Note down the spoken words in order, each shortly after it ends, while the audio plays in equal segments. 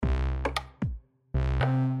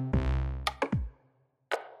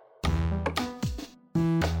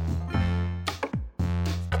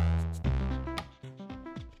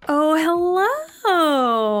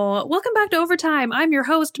to Overtime. I'm your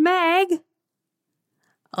host, Meg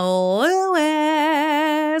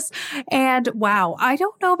Lewis. And wow, I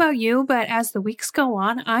don't know about you, but as the weeks go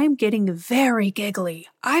on, I'm getting very giggly.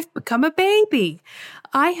 I've become a baby.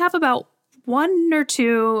 I have about 1 or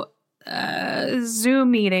 2 Zoom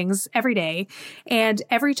meetings every day. And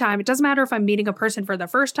every time, it doesn't matter if I'm meeting a person for the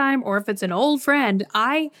first time or if it's an old friend,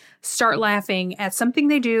 I start laughing at something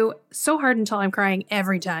they do so hard until I'm crying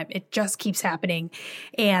every time. It just keeps happening.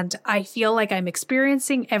 And I feel like I'm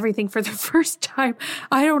experiencing everything for the first time.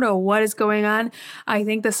 I don't know what is going on. I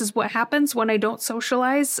think this is what happens when I don't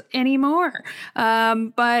socialize anymore.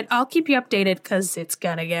 But I'll keep you updated because it's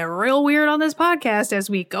going to get real weird on this podcast as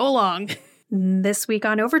we go along. This week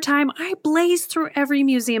on Overtime, I blaze through every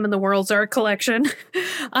museum in the world's art collection.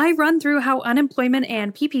 I run through how unemployment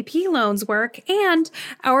and PPP loans work, and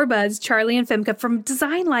our buds Charlie and Femke from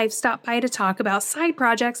Design Life stop by to talk about side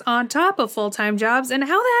projects on top of full-time jobs and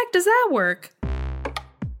how the heck does that work?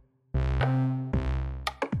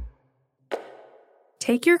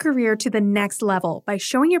 Take your career to the next level by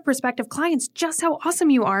showing your prospective clients just how awesome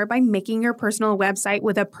you are by making your personal website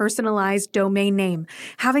with a personalized domain name.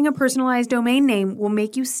 Having a personalized domain name will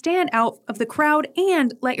make you stand out of the crowd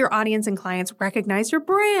and let your audience and clients recognize your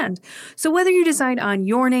brand. So whether you decide on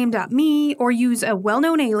yourname.me or use a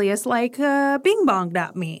well-known alias like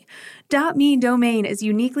bingbong.me, .me domain is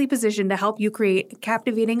uniquely positioned to help you create a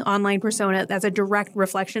captivating online persona that's a direct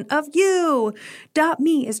reflection of you.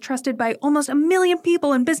 .me is trusted by almost 1 million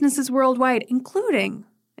people and businesses worldwide, including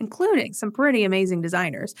some pretty amazing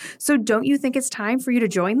designers. So don't you think it's time for you to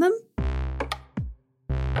join them?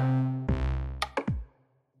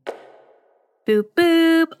 Boop,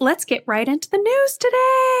 boop. Let's get right into the news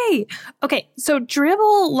today. Okay, so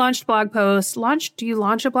Dribbble launched blog posts. Do you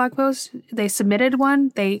launch a blog post? They submitted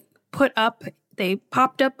one. They put up a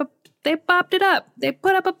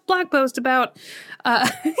blog post about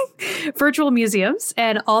virtual museums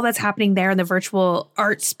and all that's happening there in the virtual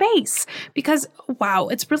art space. Because, wow,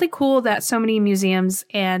 it's really cool that so many museums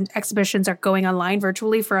and exhibitions are going online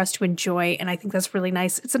virtually for us to enjoy. And I think that's really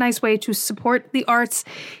nice. It's a nice way to support the arts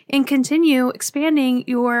and continue expanding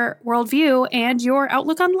your worldview and your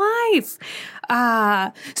outlook on life.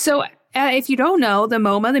 If you don't know, the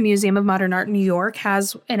MoMA, the Museum of Modern Art in New York,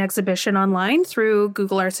 has an exhibition online through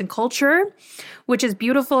Google Arts and Culture, which is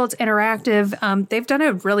beautiful. It's interactive. They've done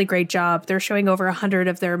a really great job. They're showing over 100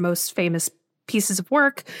 of their most famous pieces of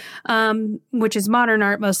work, which is modern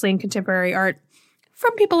art, mostly in contemporary art,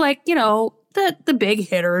 from people like, the big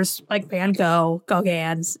hitters like Van Gogh,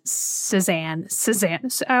 Gauguin, Cézanne.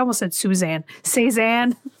 I almost said Suzanne.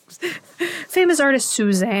 Cézanne. Famous artist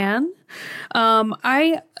Suzanne.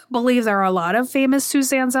 I believe there are a lot of famous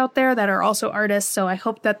Suzannes out there that are also artists, so I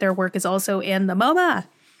hope that their work is also in the MoMA.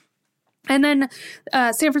 And then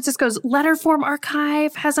San Francisco's Letterform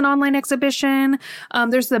Archive has an online exhibition.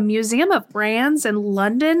 There's the Museum of Brands in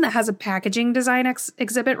London that has a packaging design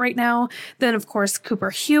exhibit right now. Then, of course, Cooper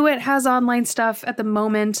Hewitt has online stuff at the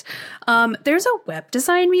moment. There's a web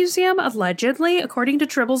design museum, allegedly, according to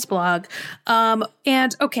Dribbble's blog.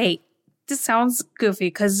 And, okay, this sounds goofy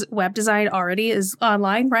because web design already is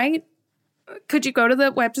online, right? Could you go to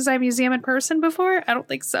the web design museum in person before? I don't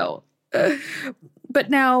think so. But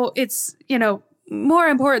now it's, more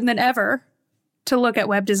important than ever to look at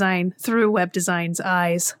web design through web design's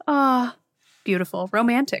eyes. Ah, beautiful,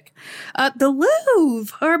 romantic. The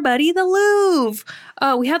Louvre, our buddy, the Louvre.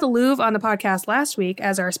 We had the Louvre on the podcast last week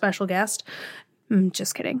as our special guest.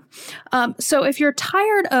 Just kidding. So if you're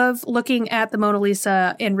tired of looking at the Mona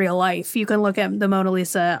Lisa in real life, you can look at the Mona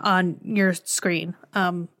Lisa on your screen,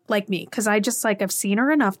 like me, because I've seen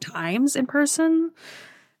her enough times in person.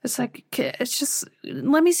 It's just,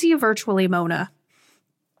 let me see you virtually, Mona.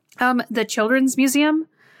 The Children's Museum,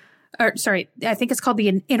 I think it's called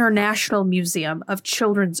the International Museum of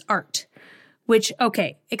Children's Art, which,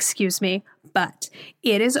 okay, excuse me, but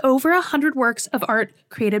it is over 100 works of art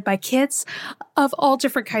created by kids of all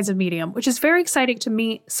different kinds of medium, which is very exciting to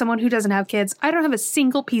me, someone who doesn't have kids. I don't have a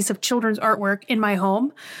single piece of children's artwork in my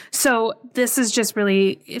home. So this is just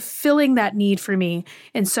really filling that need for me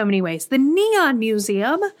in so many ways. The Neon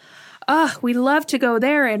Museum, we love to go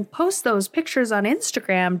there and post those pictures on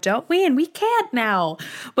Instagram, don't we? And we can't now,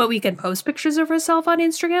 but we can post pictures of ourselves on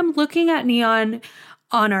Instagram looking at neon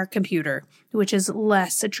on our computer, which is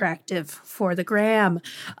less attractive for the gram.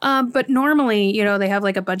 But normally, they have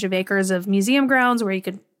like a bunch of acres of museum grounds where you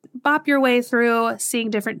could bop your way through, seeing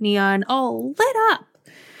different neon all lit up.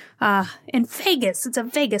 In Vegas, it's a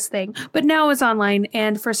Vegas thing, but now it's online.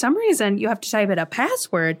 And for some reason, you have to type in a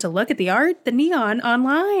password to look at the art, the neon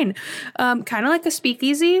online, kind of like a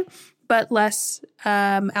speakeasy, but less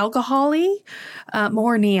alcohol-y,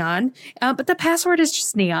 more neon. But the password is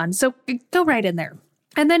just neon. So go right in there.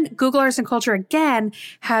 And then Google Arts and Culture again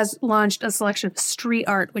has launched a selection of street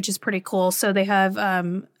art, which is pretty cool. So they have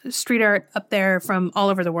street art up there from all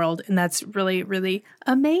over the world, and that's really, really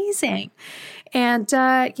amazing. And,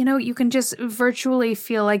 you can just virtually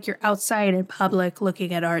feel like you're outside in public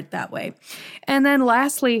looking at art that way. And then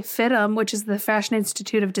lastly, FIDM, which is the Fashion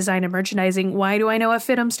Institute of Design and Merchandising. Why do I know what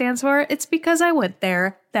FIDM stands for? It's because I went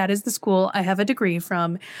there. That is the school I have a degree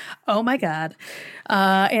from. Oh my God.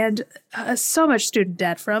 And so much student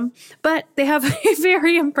debt from. But they have a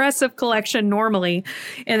very impressive collection normally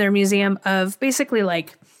in their museum of basically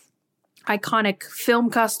like iconic film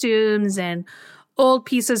costumes and old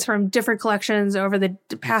pieces from different collections over the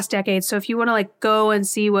past decades. So if you want to like go and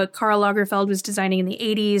see what Karl Lagerfeld was designing in the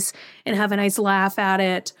 80s and have a nice laugh at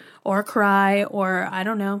it or cry or I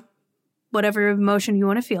don't know, whatever emotion you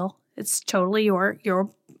want to feel, it's totally your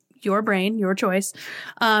brain, your choice.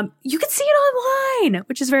 You can see it online,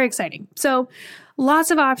 which is very exciting. So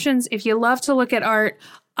lots of options. If you love to look at art,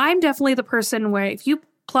 I'm definitely the person where if you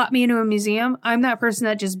plot me into a museum, I'm that person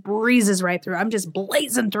that just breezes right through. I'm just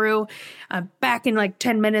blazing through. I'm back in like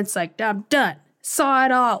 10 minutes, like I'm done. Saw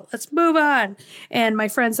it all. Let's move on. And my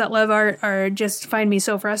friends that love art are just find me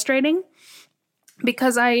so frustrating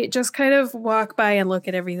because I just kind of walk by and look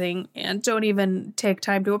at everything and don't even take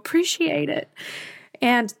time to appreciate it.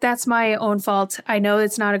 And that's my own fault. I know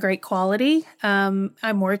it's not a great quality.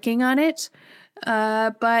 I'm working on it.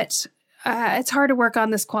 But it's hard to work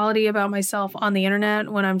on this quality about myself on the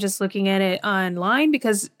internet when I'm just looking at it online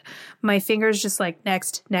because my fingers just like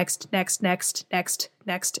next. And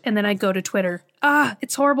then I go to Twitter.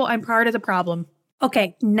 It's horrible. I'm part of the problem.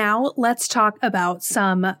 Okay, now let's talk about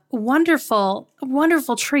some wonderful,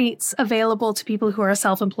 wonderful treats available to people who are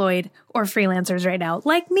self-employed or freelancers right now,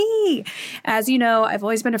 like me. As you know, I've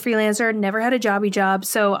always been a freelancer, never had a jobby job,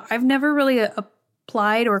 so I've never really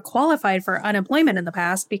applied or qualified for unemployment in the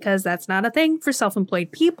past because that's not a thing for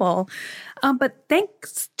self-employed people. But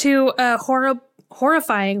thanks to a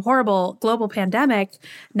horrifying, horrible global pandemic,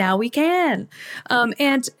 now we can.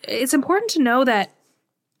 And it's important to know that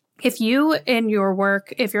if you in your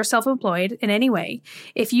work, if you're self-employed in any way,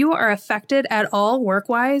 if you are affected at all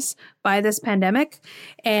work-wise by this pandemic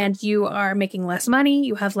and you are making less money,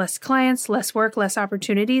 you have less clients, less work, less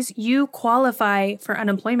opportunities, you qualify for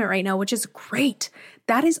unemployment right now, which is great.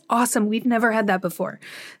 That is awesome. We've never had that before.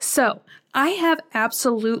 So I have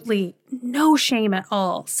absolutely no shame at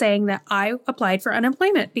all saying that I applied for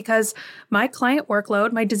unemployment because my client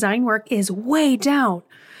workload, my design work is way down.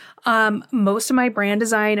 Most of my brand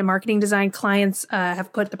design and marketing design clients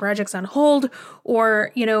have put the projects on hold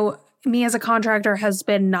or, me as a contractor has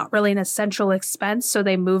been not really an essential expense. So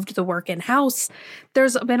they moved the work in-house.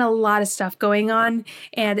 There's been a lot of stuff going on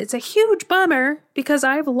and it's a huge bummer because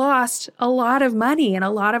I've lost a lot of money and a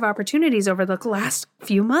lot of opportunities over the last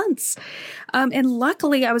few months. And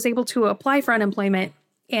luckily I was able to apply for unemployment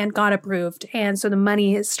and got approved. And so the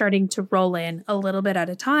money is starting to roll in a little bit at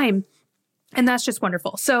a time. And that's just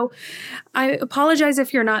wonderful. So I apologize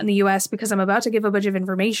if you're not in the US because I'm about to give a bunch of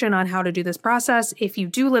information on how to do this process if you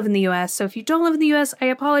do live in the US. So if you don't live in the US, I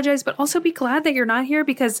apologize, but also be glad that you're not here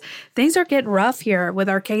because things are getting rough here with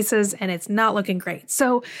our cases and it's not looking great.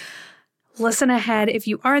 So listen ahead if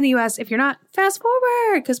you are in the US. If you're not, fast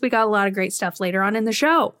forward because we got a lot of great stuff later on in the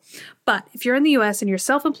show. But if you're in the US and you're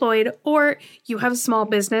self-employed or you have a small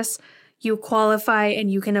business, you qualify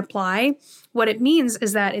and you can apply. What it means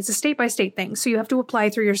is that it's a state-by-state thing. So you have to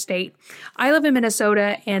apply through your state. I live in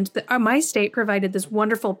Minnesota and my state provided this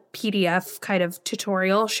wonderful PDF kind of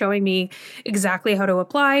tutorial showing me exactly how to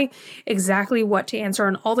apply, exactly what to answer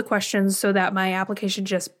on all the questions so that my application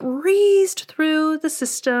just breezed through the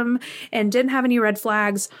system and didn't have any red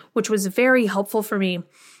flags, which was very helpful for me.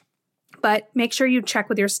 But make sure you check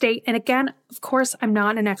with your state. And again, of course, I'm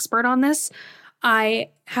not an expert on this. I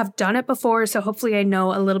have done it before, so hopefully I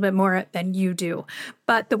know a little bit more than you do.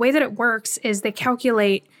 But the way that it works is they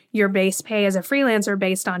calculate your base pay as a freelancer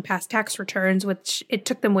based on past tax returns, which it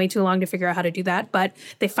took them way too long to figure out how to do that. But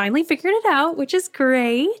they finally figured it out, which is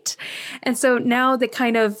great. And so now they try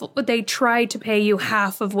to pay you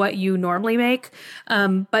half of what you normally make.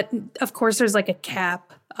 But of course, there's like a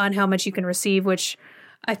cap on how much you can receive, which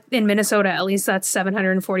in Minnesota, at least that's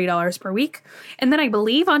 $740 per week. And then I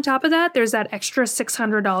believe on top of that, there's that extra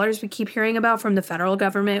 $600 we keep hearing about from the federal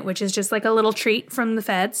government, which is just like a little treat from the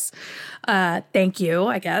feds. Thank you,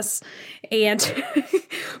 I guess. And,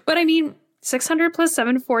 but I mean, 600 plus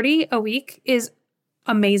 740 a week is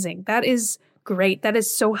amazing. That is great. That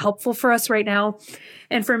is so helpful for us right now.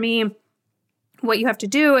 And for me, what you have to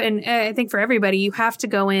do, and I think for everybody, you have to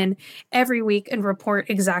go in every week and report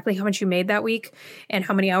exactly how much you made that week and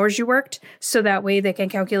how many hours you worked. So that way they can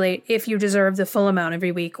calculate if you deserve the full amount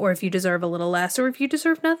every week, or if you deserve a little less, or if you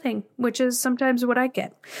deserve nothing, which is sometimes what I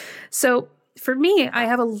get. So for me, I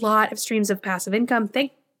have a lot of streams of passive income.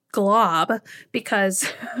 Thank Glob,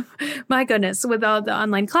 because my goodness, with all the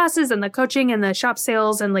online classes and the coaching and the shop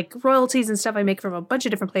sales and like royalties and stuff I make from a bunch of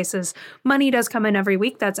different places, money does come in every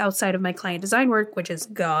week. That's outside of my client design work, which is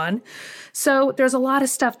gone. So there's a lot of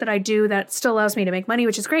stuff that I do that still allows me to make money,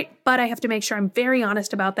 which is great, but I have to make sure I'm very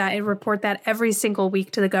honest about that and report that every single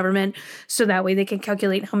week to the government, so that way they can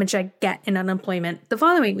calculate how much I get in unemployment the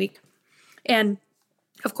following week. And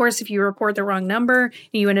of course, if you report the wrong number and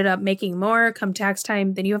you ended up making more come tax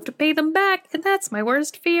time, then you have to pay them back. And that's my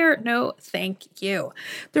worst fear. No, thank you.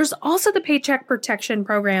 There's also the Paycheck Protection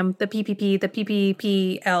Program, the PPP, the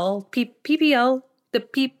PPPL, PPL,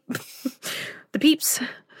 the PEEPS.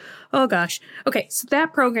 Oh gosh. Okay, so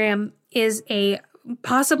that program is a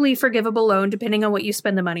possibly forgivable loan depending on what you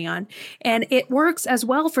spend the money on. And it works as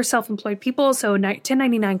well for self-employed people. So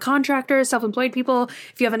 1099 contractors, self-employed people,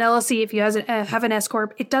 if you have an LLC, if you have an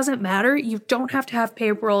S-Corp, it doesn't matter. You don't have to have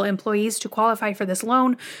payroll employees to qualify for this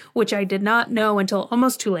loan, which I did not know until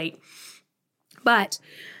almost too late. But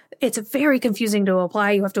it's very confusing to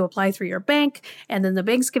apply. You have to apply through your bank, and then the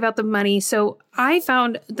banks give out the money. So I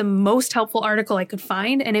found the most helpful article I could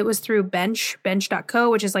find, and it was through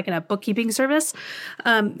bench.co, which is like a bookkeeping service.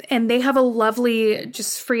 And they have a lovely,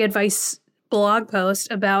 just free advice blog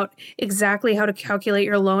post about exactly how to calculate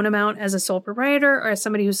your loan amount as a sole proprietor or as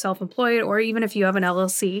somebody who's self-employed, or even if you have an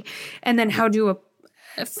LLC, and then how to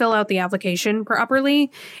fill out the application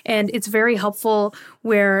properly. And it's very helpful,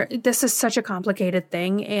 where this is such a complicated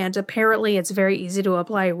thing, and apparently it's very easy to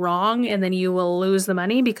apply wrong, and then you will lose the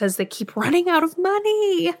money because they keep running out of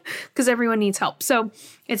money because everyone needs help. So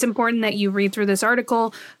it's important that you read through this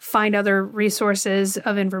article, find other resources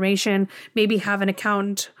of information, maybe have an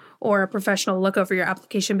accountant or a professional look over your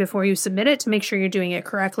application before you submit it to make sure you're doing it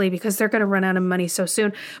correctly, because they're going to run out of money so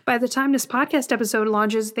soon. By the time this podcast episode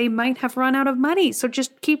launches, they might have run out of money. So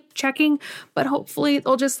just keep checking, but hopefully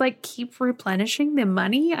they'll just keep replenishing the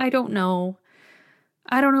money. I don't know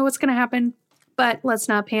what's going to happen, but let's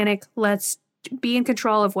not panic. Let's be in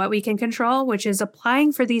control of what we can control, which is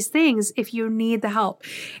applying for these things if you need the help.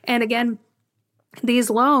 And again, these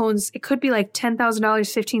loans, it could be like $10,000,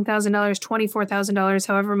 $15,000, $24,000,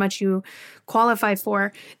 however much you qualify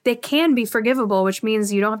for. They can be forgivable, which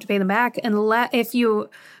means you don't have to pay them back if you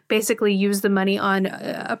basically use the money on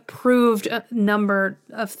approved number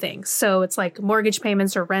of things. So it's like mortgage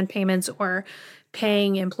payments or rent payments or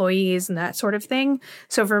paying employees and that sort of thing.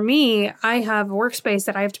 So for me, I have a workspace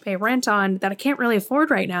that I have to pay rent on that I can't really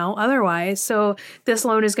afford right now otherwise. So this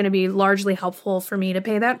loan is going to be largely helpful for me to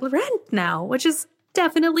pay that rent now, which is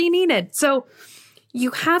definitely needed. So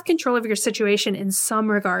you have control of your situation in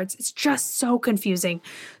some regards. It's just so confusing.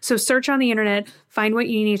 So search on the internet, find what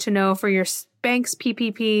you need to know for your bank's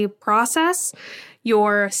PPP process,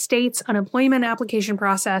 your state's unemployment application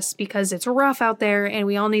process, because it's rough out there and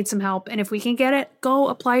we all need some help. And if we can get it, go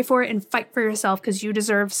apply for it and fight for yourself, because you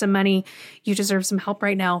deserve some money. You deserve some help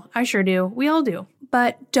right now. I sure do. We all do.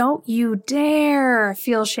 But don't you dare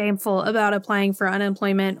feel shameful about applying for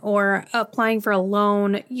unemployment or applying for a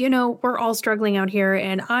loan. We're all struggling out here,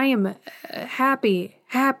 and I am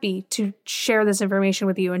happy to share this information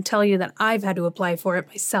with you and tell you that I've had to apply for it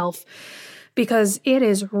myself, because it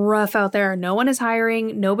is rough out there. No one is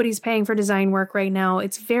hiring. Nobody's paying for design work right now.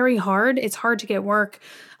 It's very hard. It's hard to get work.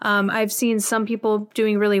 I've seen some people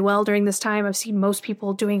doing really well during this time. I've seen most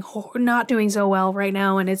people not doing so well right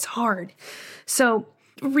now, and it's hard. So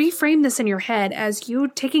reframe this in your head as you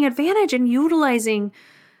taking advantage and utilizing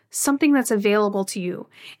something that's available to you,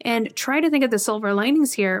 and try to think of the silver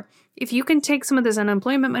linings here. If you can take some of this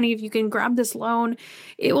unemployment money, if you can grab this loan,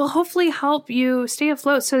 it will hopefully help you stay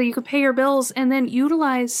afloat so that you can pay your bills, and then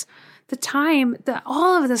utilize the time,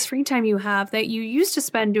 all of this free time you have that you used to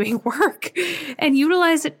spend doing work, and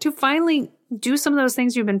utilize it to finally do some of those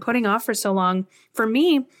things you've been putting off for so long. For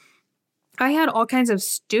me, I had all kinds of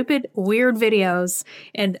stupid, weird videos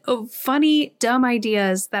and funny, dumb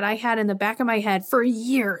ideas that I had in the back of my head for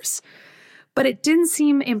years, but it didn't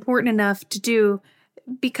seem important enough to do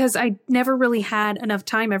because I never really had enough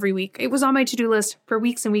time every week. It was on my to-do list for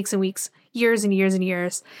weeks and weeks and weeks, years and years and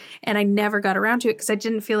years, and I never got around to it because I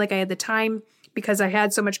didn't feel like I had the time, because I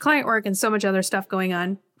had so much client work and so much other stuff going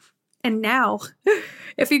on. And now,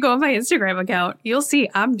 if you go on my Instagram account, you'll see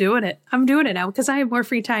I'm doing it. I'm doing it now because I have more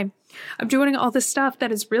free time. I'm doing all this stuff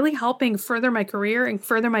that is really helping further my career and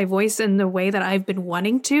further my voice in the way that I've been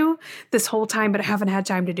wanting to this whole time, but I haven't had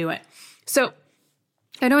time to do it. So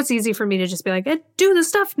I know it's easy for me to just be like, do the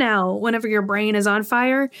stuff now whenever your brain is on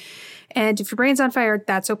fire. And if your brain's on fire,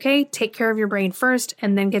 that's okay. Take care of your brain first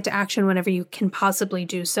and then get to action whenever you can possibly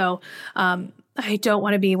do so. I don't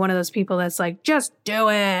want to be one of those people that's like, just do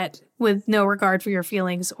it with no regard for your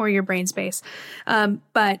feelings or your brain space.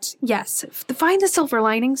 But yes, find the silver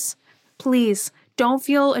linings, please. Don't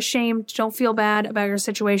feel ashamed. Don't feel bad about your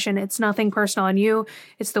situation. It's nothing personal on you.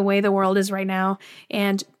 It's the way the world is right now.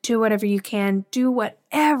 And do whatever you can. Do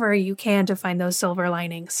whatever you can to find those silver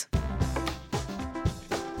linings.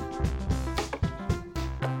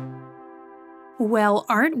 Well,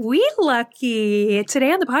 aren't we lucky?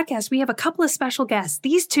 Today on the podcast, we have a couple of special guests.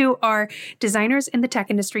 These two are designers in the tech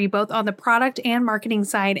industry, both on the product and marketing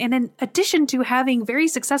side. And in addition to having very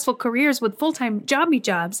successful careers with full-time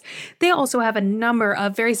jobs, they also have a number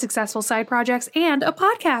of very successful side projects and a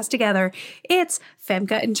podcast together. It's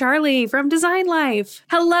Femke and Charlie from Design Life.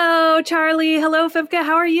 Hello, Charlie. Hello, Femke.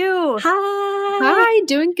 How are you? Hi,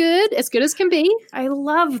 doing good. As good as can be. I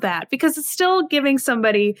love that because it's still giving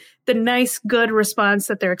somebody the nice, good response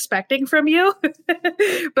that they're expecting from you,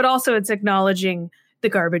 but also it's acknowledging the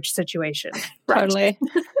garbage situation. Totally.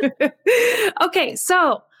 Okay,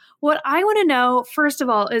 so what I want to know, first of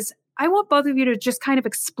all, is I want both of you to just kind of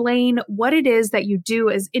explain what it is that you do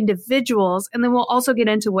as individuals, and then we'll also get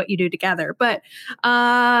into what you do together. But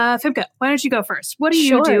Femke, why don't you go first? What do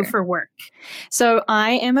you do for work? So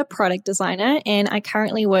I am a product designer, and I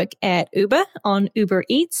currently work at Uber on Uber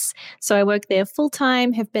Eats. So I work there full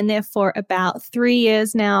time, have been there for about 3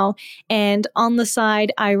 years now. And on the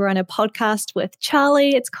side, I run a podcast with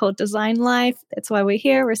Charlie. It's called Design Life. That's why we're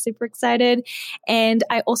here. We're super excited. And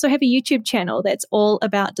I also have a YouTube channel that's all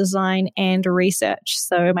about design and research.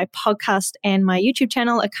 So my podcast and my YouTube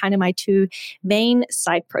channel are kind of my two main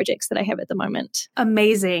side projects that I have at the moment.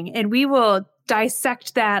 Amazing. And we will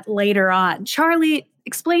dissect that later on. Charlie,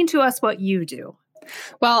 explain to us what you do.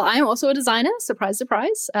 Well, I'm also a designer, surprise,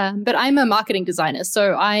 surprise, but I'm a marketing designer.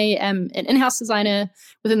 So I am an in-house designer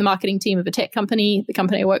within the marketing team of a tech company. The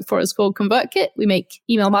company I work for is called ConvertKit. We make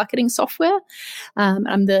email marketing software.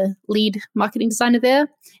 I'm the lead marketing designer there.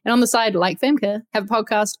 And on the side, like Femke, have a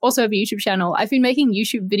podcast, also have a YouTube channel. I've been making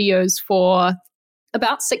YouTube videos for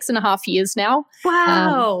about 6.5 years now.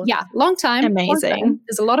 Wow. Yeah, long time. Amazing. Long time.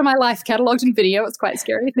 There's a lot of my life cataloged in video. It's quite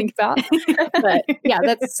scary to think about. But yeah,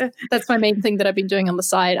 that's my main thing that I've been doing on the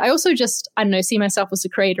side. I also just, I don't know, see myself as a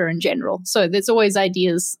creator in general. So there's always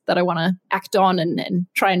ideas that I want to act on and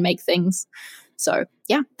try and make things. So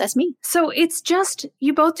yeah, that's me. So it's just,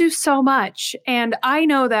 you both do so much. And I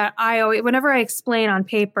know that whenever I explain on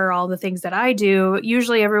paper all the things that I do,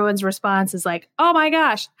 usually everyone's response is like, oh my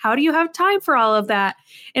gosh, how do you have time for all of that?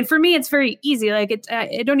 And for me, it's very easy. Like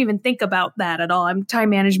I don't even think about that at all. Time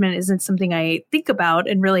management isn't something I think about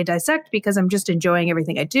and really dissect because I'm just enjoying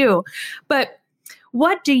everything I do. But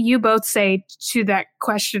what do you both say to that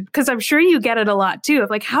question? Because I'm sure you get it a lot too. Of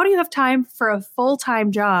like, how do you have time for a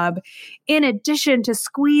full-time job in addition to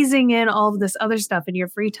squeezing in all of this other stuff in your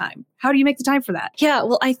free time? How do you make the time for that? Yeah,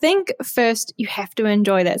 well, I think first you have to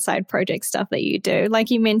enjoy that side project stuff that you do. Like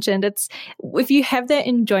you mentioned, if you have that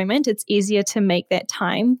enjoyment, it's easier to make that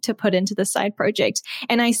time to put into the side project.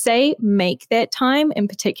 And I say make that time in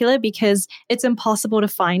particular because it's impossible to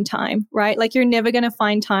find time, right? Like you're never going to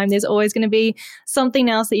find time. There's always going to be something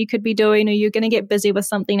else that you could be doing, or you're going to get busy with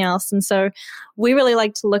something else. And so we really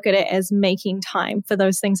like to look at it as making time for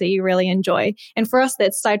those things that you really enjoy. And for us,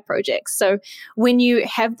 that's side projects. So when you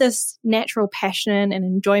have this natural passion and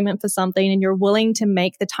enjoyment for something and you're willing to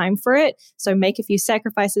make the time for it, so make a few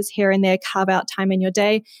sacrifices here and there, carve out time in your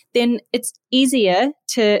day, then it's easier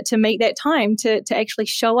to make that time to actually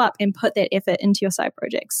show up and put that effort into your side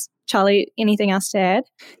projects. Charlie, anything else to add?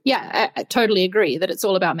 Yeah, I totally agree that it's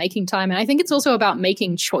all about making time. And I think it's also about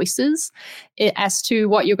making choices as to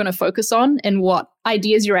what you're going to focus on and what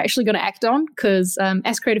ideas you're actually going to act on. Because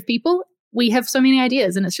as creative people, we have so many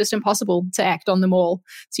ideas and it's just impossible to act on them all.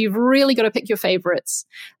 So you've really got to pick your favorites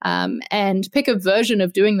and pick a version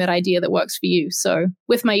of doing that idea that works for you. So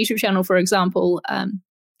with my YouTube channel, for example,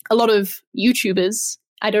 a lot of YouTubers,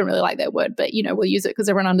 I don't really like that word, but, we'll use it because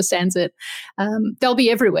everyone understands it. They'll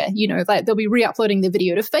be everywhere, like they'll be re-uploading the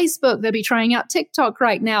video to Facebook. They'll be trying out TikTok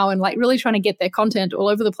right now and like really trying to get their content all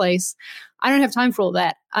over the place. I don't have time for all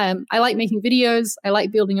that. I like making videos. I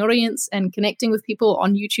like building audience and connecting with people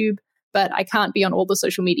on YouTube, but I can't be on all the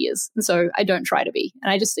social medias. And so I don't try to be.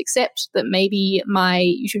 And I just accept that maybe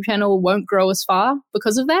my YouTube channel won't grow as far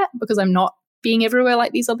because of that, because I'm not being everywhere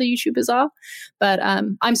like these other YouTubers are, but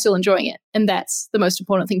I'm still enjoying it. And that's the most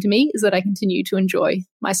important thing to me, is that I continue to enjoy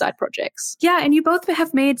my side projects. Yeah, and you both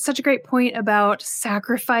have made such a great point about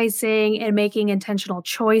sacrificing and making intentional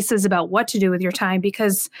choices about what to do with your time,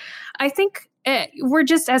 because I think we're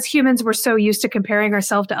just, as humans, we're so used to comparing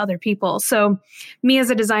ourselves to other people. So me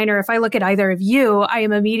as a designer, if I look at either of you, I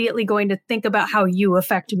am immediately going to think about how you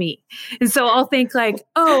affect me. And so I'll think like,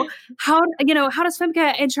 oh, how does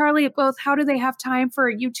Femke and Charlie both, how do they have time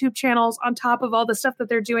for YouTube channels on top of all the stuff that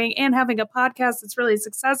they're doing and having a podcast that's really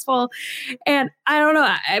successful? And I don't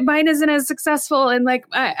know, mine isn't as successful, and like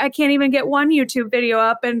I can't even get one YouTube video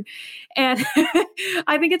up. And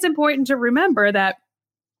I think it's important to remember that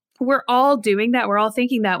we're all doing that. We're all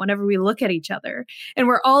thinking that whenever we look at each other, and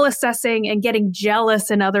we're all assessing and getting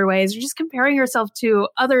jealous in other ways. We're just comparing ourselves to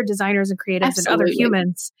other designers and creatives and other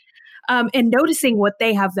humans, and noticing what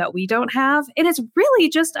they have that we don't have. And it's really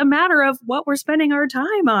just a matter of what we're spending our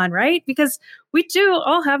time on, right? Because we do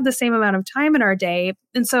all have the same amount of time in our day.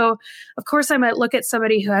 And so, of course, I might look at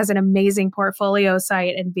somebody who has an amazing portfolio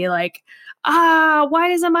site and be like, why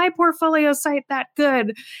isn't my portfolio site that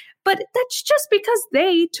good? But that's just because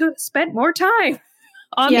they spent more time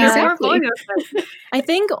on these portfolio sites. I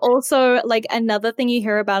think also like another thing you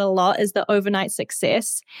hear about a lot is the overnight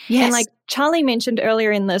success. Yes. And like Charlie mentioned earlier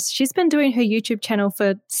in this, she's been doing her YouTube channel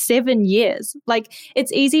for 7 years. Like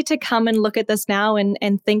it's easy to come and look at this now and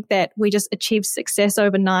think that we just achieved success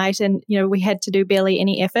overnight and, we had to do barely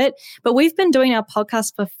any effort. But we've been doing our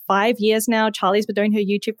podcast for 5 years now. Charlie's been doing her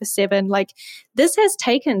YouTube for 7. Like this has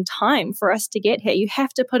taken time for us to get here. You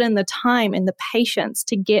have to put in the time and the patience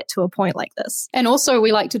to get to a point like this. And also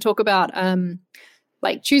we like to talk about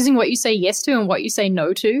like choosing what you say yes to and what you say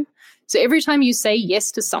no to. So every time you say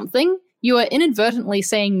yes to something, you are inadvertently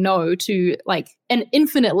saying no to like an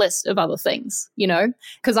infinite list of other things,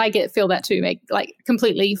 because I feel that too, like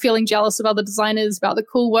completely feeling jealous of other designers about the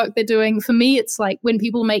cool work they're doing. For me, it's like when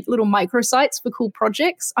people make little microsites for cool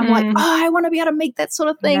projects, I'm like, I want to be able to make that sort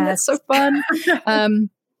of thing. Yes. That's so fun.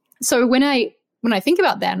 So when I think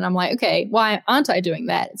about that and I'm like, okay, why aren't I doing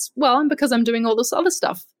that? It's because I'm doing all this other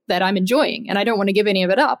stuff that I'm enjoying and I don't want to give any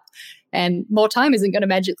of it up. And more time isn't going to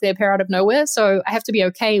magically appear out of nowhere. So I have to be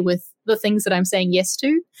okay with the things that I'm saying yes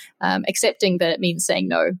to, accepting that it means saying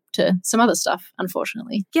no to some other stuff,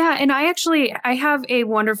 unfortunately. Yeah. And I have a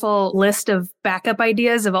wonderful list of backup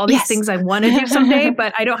ideas of all these things I want to do someday,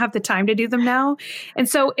 but I don't have the time to do them now. And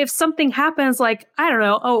so if something happens like, I don't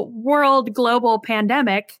know, a world global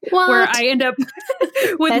pandemic where I end up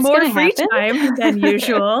with more free time than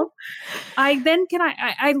usual,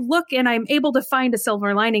 I look and I'm able to find a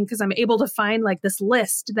silver lining because I'm able to find like this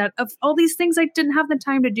list of all these things I didn't have the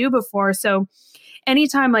time to do before. So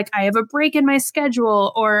anytime like I have a break in my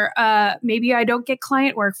schedule or maybe I don't get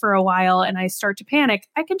client work for a while and I start to panic,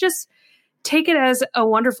 I can just take it as a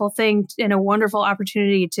wonderful thing and a wonderful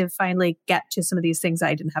opportunity to finally get to some of these things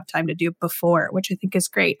I didn't have time to do before, which I think is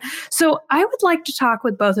great. So I would like to talk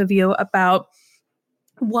with both of you about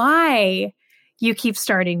why you keep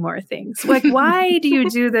starting more things. Like, why do you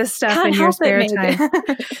do this stuff in your spare time?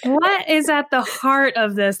 What is at the heart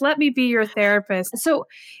of this? Let me be your therapist. So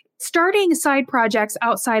starting side projects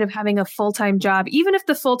outside of having a full-time job, even if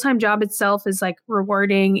the full-time job itself is like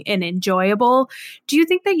rewarding and enjoyable, do you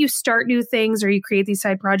think that you start new things or you create these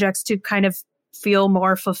side projects to kind of feel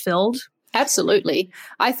more fulfilled? Absolutely.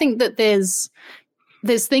 I think that there's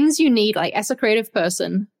things you need, like as a creative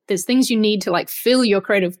person, there's things you need to like fill your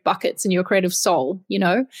creative buckets and your creative soul,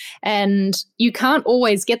 and you can't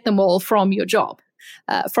always get them all from your job.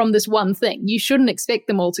 From this one thing. You shouldn't expect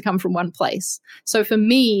them all to come from one place. So for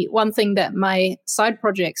me, one thing that my side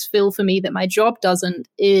projects fill for me that my job doesn't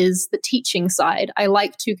is the teaching side. I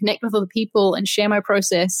like to connect with other people and share my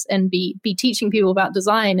process and be teaching people about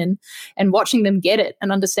design and watching them get it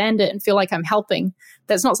and understand it and feel like I'm helping.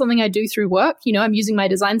 That's not something I do through work. I'm using my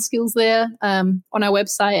design skills there on our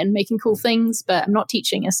website and making cool things, but I'm not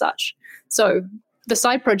teaching as such. So the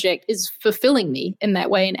side project is fulfilling me in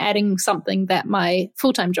that way and adding something that my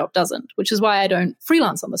full-time job doesn't, which is why I don't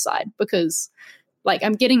freelance on the side, because like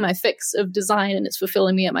I'm getting my fix of design and it's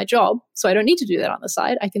fulfilling me at my job. So I don't need to do that on the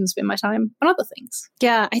side. I can spend my time on other things.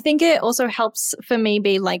 Yeah, I think it also helps for me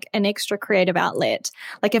be like an extra creative outlet.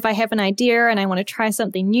 Like if I have an idea and I want to try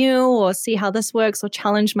something new or see how this works or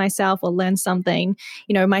challenge myself or learn something,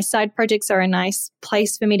 my side projects are a nice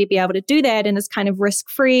place for me to be able to do that. And it's kind of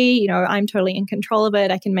risk-free. I'm totally in control of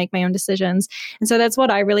it. I can make my own decisions. And so that's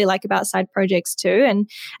what I really like about side projects too. And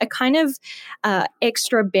a kind of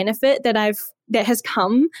extra benefit that I've that has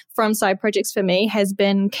come from side projects for me has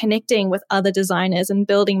been connecting with other designers and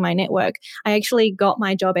building my network. I actually got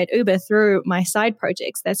my job at Uber through my side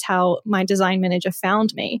projects. That's how my design manager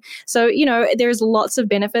found me. So, there's lots of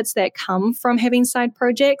benefits that come from having side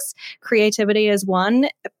projects. Creativity is one.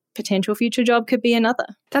 A potential future job could be another.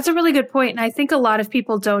 That's a really good point. And I think a lot of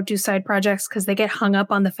people don't do side projects because they get hung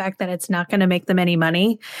up on the fact that it's not going to make them any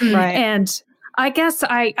money. Right. And I guess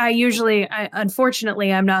I usually,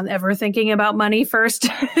 unfortunately, I'm not ever thinking about money first.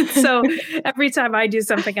 So every time I do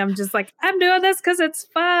something, I'm just like, I'm doing this because it's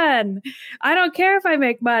fun. I don't care if I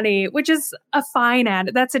make money, which is a fine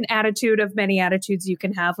that's an attitude of many attitudes you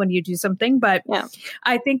can have when you do something. But yeah.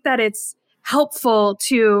 I think that it's helpful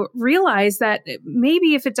to realize that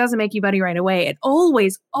maybe if it doesn't make you money right away, it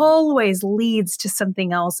always leads to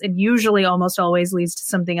something else, and usually almost always leads to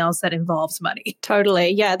something else that involves money. Totally.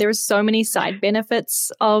 Yeah, there's so many side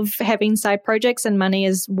benefits of having side projects, and money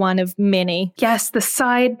is one of many. Yes, the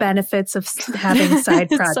side benefits of having side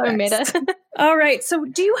projects. So meta. All right. So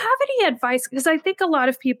do you have any advice? Because I think a lot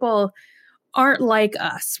of people aren't like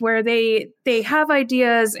us, where they have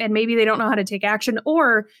ideas and maybe they don't know how to take action,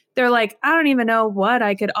 or they're like, I don't even know what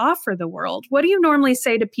I could offer the world. What do you normally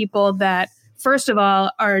say to people that, first of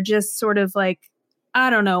all, are just sort of like, I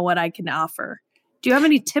don't know what I can offer? Do you have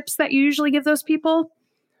any tips that you usually give those people?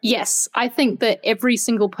 Yes, I think that every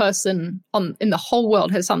single person in the whole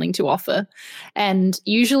world has something to offer. And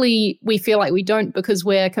usually we feel like we don't because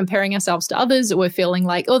we're comparing ourselves to others, or we're feeling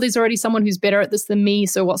like, oh, there's already someone who's better at this than me,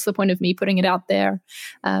 so what's the point of me putting it out there?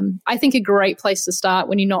 I think a great place to start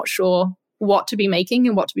when you're not sure what to be making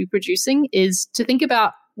and what to be producing is to think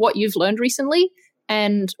about what you've learned recently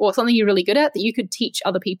or something you're really good at that you could teach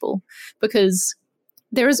other people, because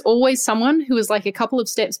there is always someone who is like a couple of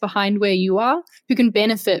steps behind where you are who can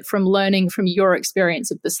benefit from learning from your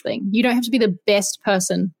experience of this thing. You don't have to be the best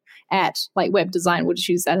person at like web design, we'll just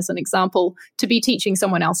use that as an example, to be teaching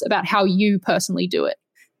someone else about how you personally do it,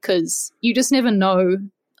 because you just never know.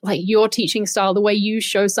 Like your teaching style, the way you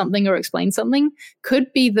show something or explain something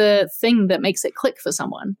could be the thing that makes it click for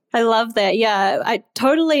someone. I love that. Yeah, I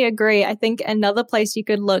totally agree. I think another place you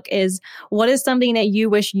could look is, what is something that you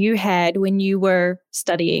wish you had when you were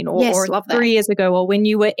studying or 3 years ago, or when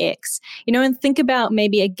you were X, and think about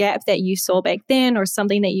maybe a gap that you saw back then or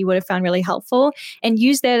something that you would have found really helpful, and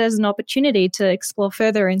use that as an opportunity to explore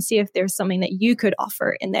further and see if there's something that you could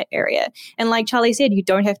offer in that area. And like Charlie said, you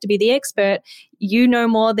don't have to be the expert. You know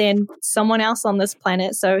more than someone else on this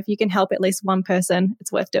planet. So if you can help at least one person,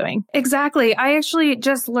 it's worth doing. Exactly. I actually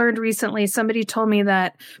just learned recently, somebody told me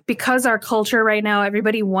that because our culture right now,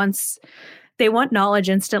 everybody they want knowledge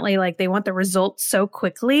instantly, like they want the results so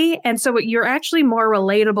quickly. And so you're actually more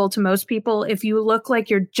relatable to most people if you look like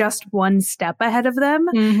you're just one step ahead of them,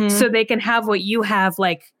 so they can have what you have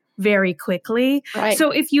like very quickly. Right. So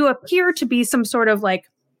if you appear to be some sort of like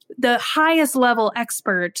the highest level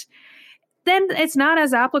expert, then it's not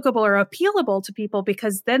as applicable or appealable to people,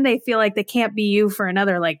 because then they feel like they can't be you for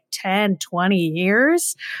another like 10, 20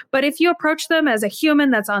 years. But if you approach them as a human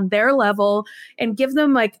that's on their level and give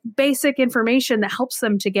them like basic information that helps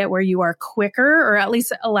them to get where you are quicker, or at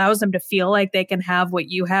least allows them to feel like they can have what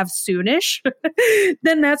you have soonish,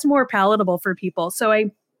 then that's more palatable for people. So I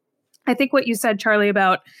think what you said, Charlie,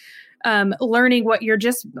 about learning what you're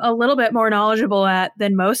just a little bit more knowledgeable at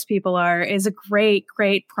than most people are is a great,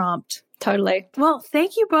 great prompt. Totally. Well,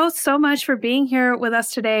 thank you both so much for being here with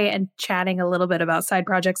us today and chatting a little bit about side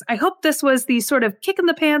projects. I hope this was the sort of kick in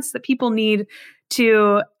the pants that people need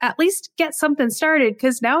to at least get something started,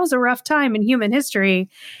 because now is a rough time in human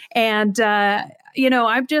history. And,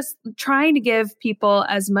 I'm just trying to give people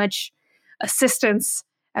as much assistance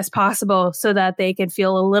as possible so that they can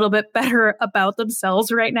feel a little bit better about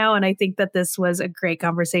themselves right now. And I think that this was a great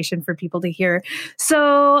conversation for people to hear.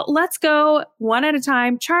 So let's go one at a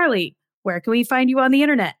time. Charlie, where can we find you on the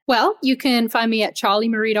internet? Well, you can find me at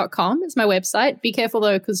charliemarie.com. It's my website. Be careful,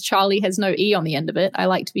 though, because Charlie has no E on the end of it. I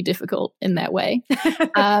like to be difficult in that way.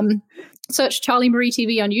 Search Charlie Marie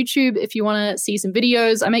TV on YouTube if you want to see some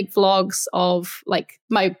videos. I make vlogs of like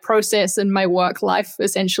my process and my work life,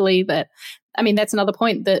 essentially. That's another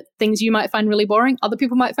point, that things you might find really boring, other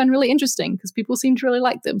people might find really interesting because people seem to really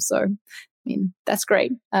like them. So, that's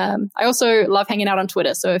great. I also love hanging out on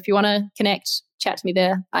Twitter. So if you want to connect, chat to me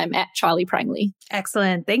there. I'm at Charlie Prangley.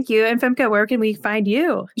 Excellent. Thank you. And Femke, where can we find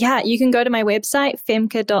you? Yeah, you can go to my website,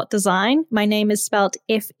 femke.design. My name is spelled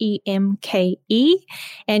Femke,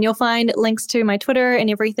 and you'll find links to my Twitter and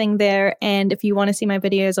everything there. And if you want to see my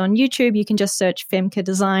videos on YouTube, you can just search Femke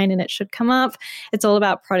Design and it should come up. It's all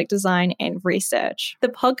about product design and research. The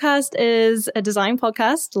podcast is a design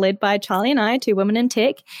podcast led by Charlie and I, two women in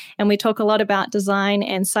tech, and we talk a lot about design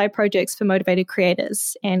and side projects for motivated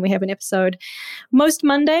creators. And we have an episode most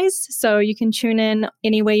Mondays, so you can tune in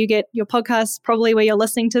anywhere you get your podcasts, probably where you're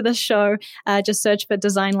listening to this show. Just search for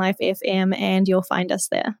Design Life FM and you'll find us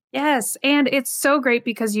there. Yes, and it's so great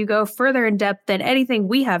because you go further in depth than anything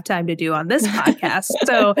we have time to do on this podcast.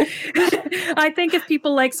 So I think if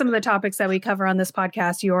people like some of the topics that we cover on this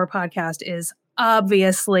podcast, your podcast is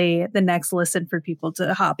obviously the next listen for people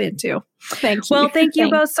to hop into. Thank you. Well, thank you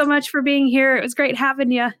both so much for being here. It was great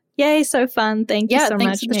having you. Yay, so fun. Thank you so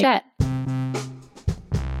much. Thanks for the chat.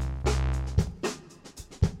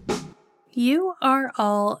 You are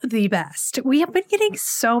all the best. We have been getting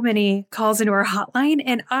so many calls into our hotline,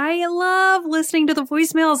 and I love listening to the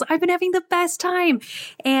voicemails. I've been having the best time.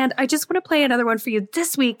 And I just want to play another one for you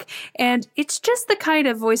this week. And it's just the kind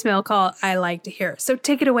of voicemail call I like to hear. So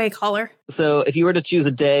take it away, caller. So if you were to choose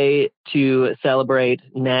a day to celebrate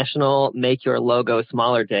National Make Your Logo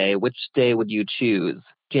Smaller Day, which day would you choose?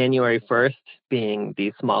 January 1st being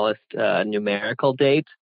the smallest numerical date,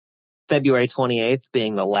 February 28th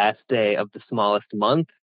being the last day of the smallest month,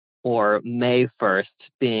 or May 1st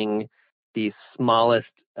being the smallest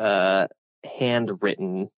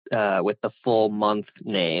handwritten with the full month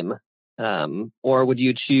name? Or would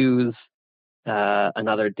you choose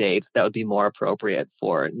another date that would be more appropriate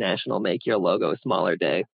for National Make Your Logo Smaller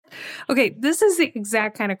Day? Okay, this is the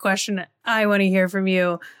exact kind of question I want to hear from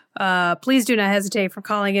you. Please do not hesitate from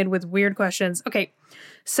calling in with weird questions. Okay,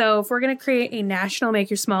 so if we're going to create a National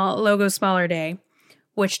Make Your Logo Smaller Day,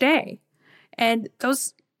 which day? And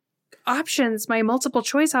those options, my multiple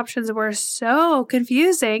choice options, were so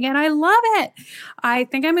confusing, and I love it. I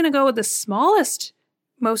think I'm going to go with the smallest,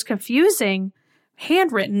 most confusing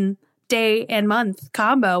handwritten day and month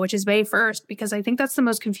combo, which is May 1st, because I think that's the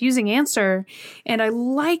most confusing answer. And I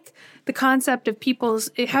like the concept of people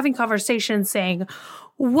having conversations saying,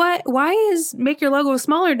 why is Make Your Logo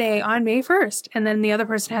Smaller Day on May 1st? And then the other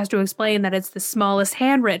person has to explain that it's the smallest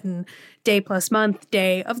handwritten day plus month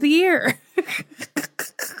day of the year.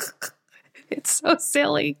 It's so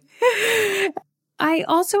silly. I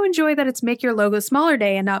also enjoy that it's Make Your Logo Smaller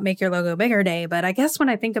Day and not Make Your Logo Bigger Day. But I guess when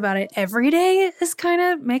I think about it, every day is kind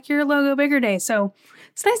of Make Your Logo Bigger Day. So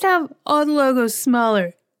it's nice to have all the logos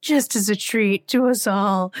smaller, just as a treat to us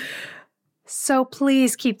all. So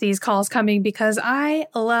please keep these calls coming because I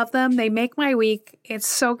love them. They make my week. It's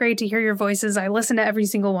so great to hear your voices. I listen to every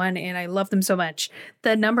single one and I love them so much.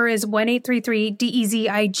 The number is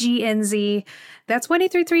 1-833-DEZIGNZ. That's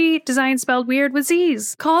 1-833-DESIGN spelled weird with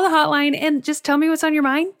Z's. Call the hotline and just tell me what's on your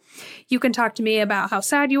mind. You can talk to me about how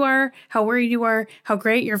sad you are, how worried you are, how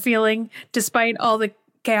great you're feeling despite all the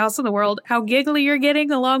chaos in the world, how giggly you're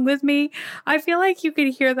getting along with me. I feel like you can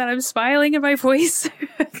hear that I'm smiling in my voice.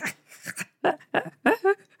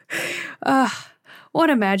 What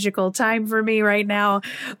a magical time for me right now.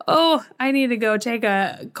 Oh, I need to go take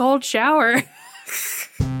a cold shower.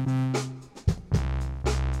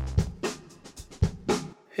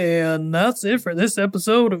 And that's it for this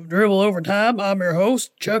episode of Dribble Overtime. I'm your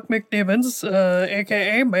host, Chuck McNibbins,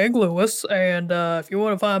 aka Meg Lewis. And if you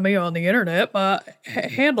want to find me on the internet, my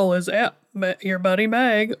handle is at your buddy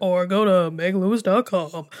Meg, or go to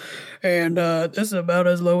meglewis.com. And this is about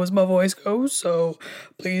as low as my voice goes, so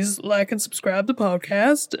please like and subscribe to the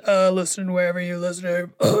podcast. Listen wherever you listen to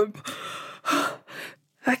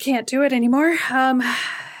I can't do it anymore.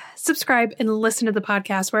 Subscribe and listen to the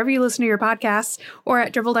podcast wherever you listen to your podcasts, or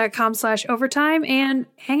at dribble.com/overtime, and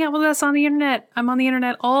hang out with us on the internet. I'm on the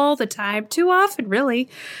internet all the time, too often, really.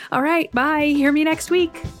 All right, bye. Hear me next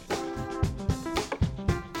week.